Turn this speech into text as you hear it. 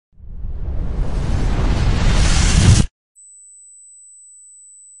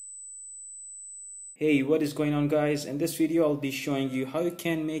Hey, what is going on, guys? In this video I'll be showing you how you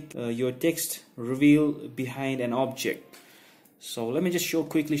can make your text reveal behind an object. So let me just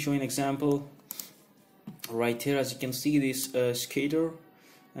quickly show you an example. Right here, as you can see, this skater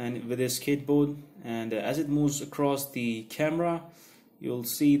and with his skateboard, and as it moves across the camera, you'll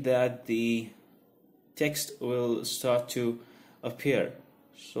see that the text will start to appear.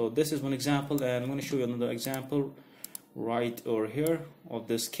 So this is one example, and I'm going to show you another example right over here of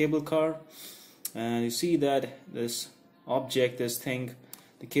this cable car. And you see that this object, this thing,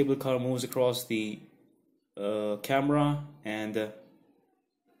 the cable car moves across the camera, and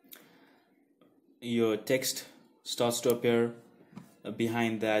your text starts to appear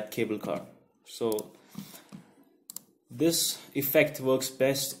behind that cable car. So this effect works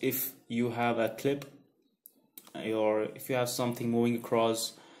best if you have a clip, or if you have something moving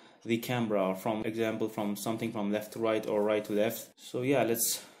across the camera, or from example from something from left to right or right to left. So yeah,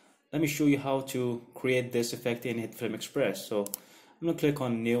 let me show you how to create this effect in Hitfilm Express. So I'm going to click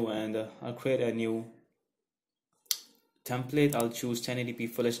on new, and I'll create a new template. I'll choose 1080p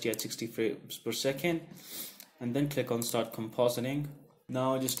Full HD at 60 frames per second, and then click on start compositing.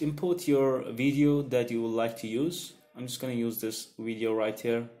 Now just import your video that you would like to use. I'm just going to use this video right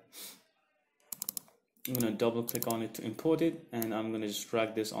here. I'm going to double click on it to import it, and I'm going to just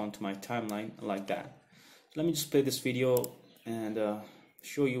drag this onto my timeline like that. So let me just play this video and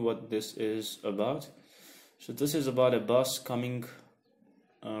show you what this is about. So this is about a bus coming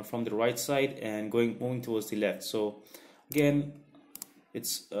from the right side and moving towards the left. So again,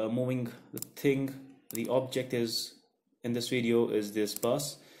 it's moving the object is in this video is this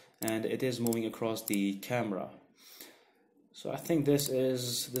bus, and it is moving across the camera. So I think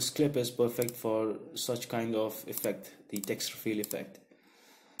this clip is perfect for such kind of effect, the text reveal effect.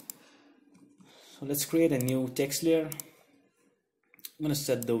 So let's create a new text layer. I'm going to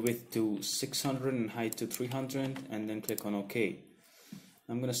set the width to 600 and height to 300, and then click on OK.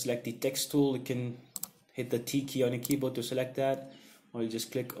 I'm going to select the text tool. You can hit the T key on your keyboard to select that, or you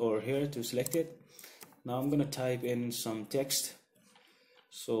just click over here to select it. Now I'm going to type in some text.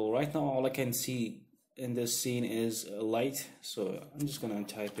 So right now all I can see in this scene is light, so I'm just going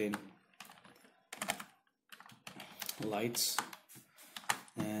to type in lights,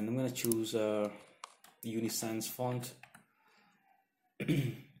 and I'm going to choose Unisans font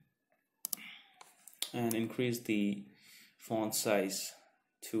and increase the font size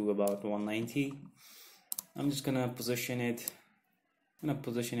to about 190. I'm just gonna position it.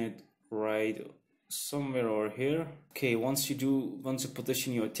 Right somewhere over here. Okay, once you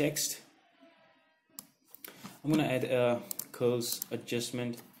position your text, I'm gonna add a curves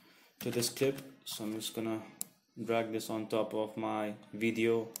adjustment to this clip. So I'm just gonna drag this on top of my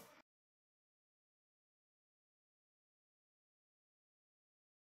video.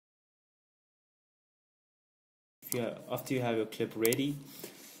 After you have your clip ready,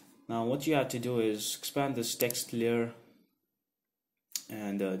 now what you have to do is expand this text layer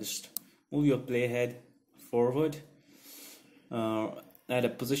and just move your playhead forward at a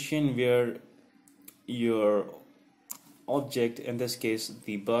position where your object, in this case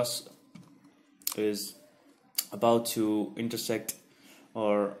the bus, is about to intersect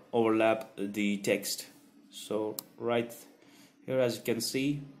or overlap the text. So right here, as you can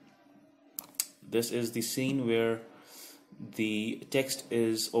see, this is the scene where the text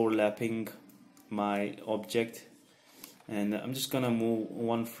is overlapping my object, and I'm just gonna move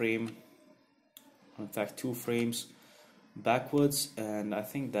one frame, in fact 2 frames backwards, and I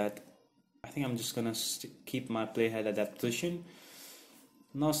think I'm just gonna keep my playhead at that position.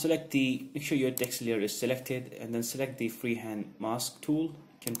 Now make sure your text layer is selected, and then select the freehand mask tool.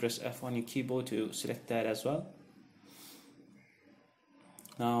 You can press F on your keyboard to select that as well.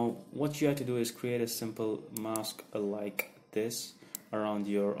 Now what you have to do is create a simple mask like this around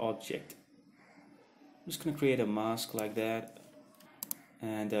your object. I'm just going to create a mask like that,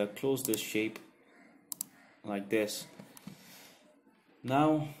 and close this shape like this.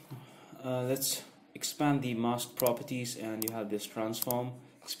 Now let's expand the mask properties, and you have this transform.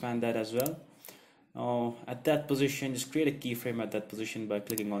 Expand that as well. Now at that position, just create a keyframe at that position by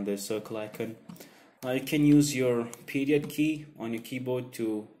clicking on this circle icon. Now you can use your period key on your keyboard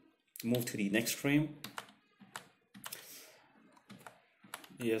to move to the next frame.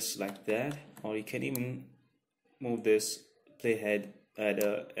 Yes, like that. Or you can even move this playhead at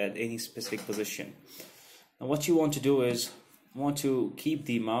any specific position. Now what you want to do is want to keep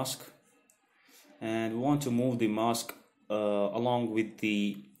the mask, and we want to move the mask along with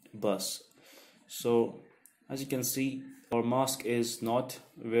the bus. So as you can see, our mask is not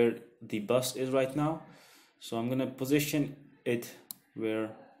where the bus is right now, so I'm gonna position it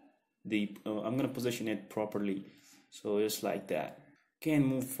where I'm gonna position it properly, so just like that. Again,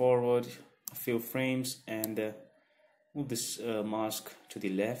 move forward a few frames and move this mask to the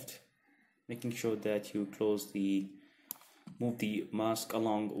left, making sure that you move the mask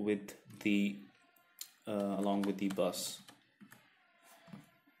along with the bus.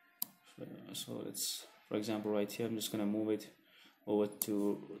 So it's, for example, right here, I'm just gonna move it over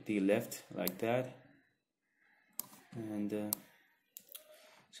to the left like that, and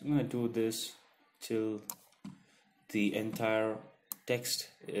so I'm gonna do this till the entire text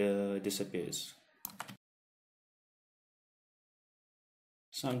disappears.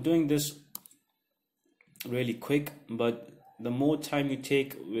 So I'm doing this really quick, but the more time you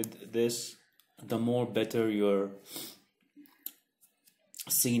take with this, the more better your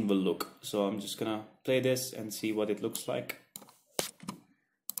scene will look. So I'm just gonna play this and see what it looks like.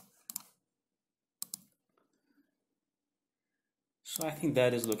 So I think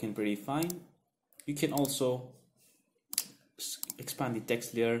that is looking pretty fine. You can also expand the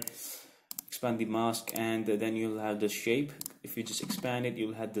text layer, expand the mask, and then you'll have the shape. If you just expand it,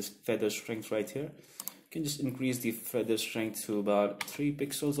 you'll have this feather strength right here. You can just increase the feather strength to about 3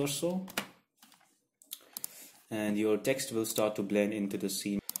 pixels or so, and your text will start to blend into the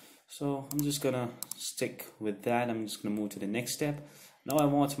scene. So I'm just gonna stick with that. I'm just gonna move to the next step. Now I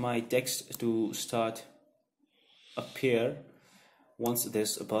want my text to start appear once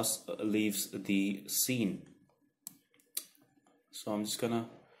this bus leaves the scene. So I'm just gonna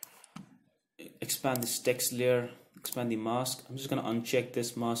expand this text layer, expand the mask. I'm just gonna uncheck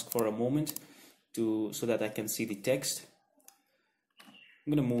this mask for a moment so that I can see the text.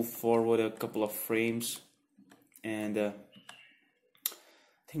 I'm gonna move forward a couple of frames, and I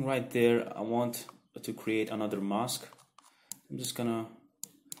think right there I want to create another mask. I'm just gonna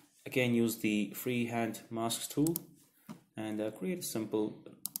again use the freehand mask tool and create a simple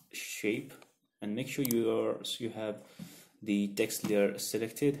shape, and make sure you have the text layer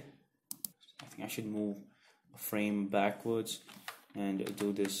selected. I think I should move a frame backwards and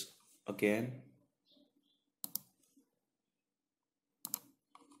do this again.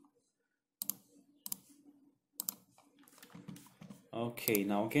 Okay,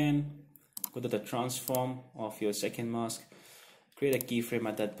 now again, go to the transform of your second mask, create a keyframe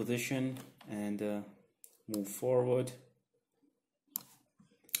at that position, and move forward,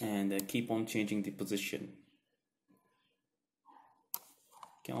 and keep on changing the position.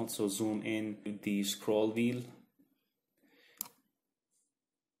 You can also zoom in with the scroll wheel,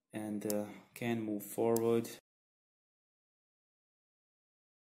 and can move forward.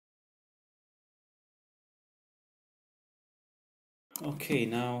 Okay,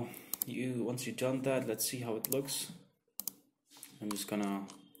 now once you've done that, let's see how it looks. I'm just gonna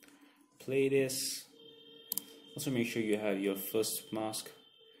play this. Also make sure you have your first mask.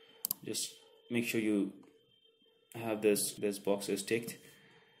 Just make sure you have this box is ticked,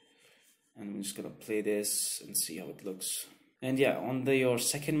 and I'm just gonna play this and see how it looks. And yeah, on your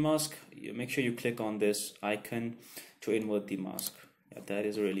second mask, you make sure you click on this icon to invert the mask. Yeah, that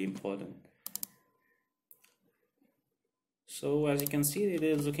is really important. So as you can see, it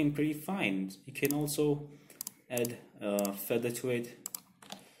is looking pretty fine. You can also add feather to it,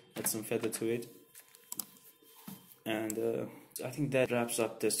 add some feather to it, and I think that wraps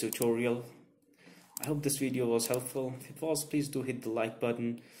up this tutorial. I hope this video was helpful. If it was, please do hit the like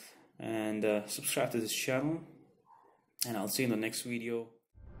button and subscribe to this channel, and I'll see you in the next video.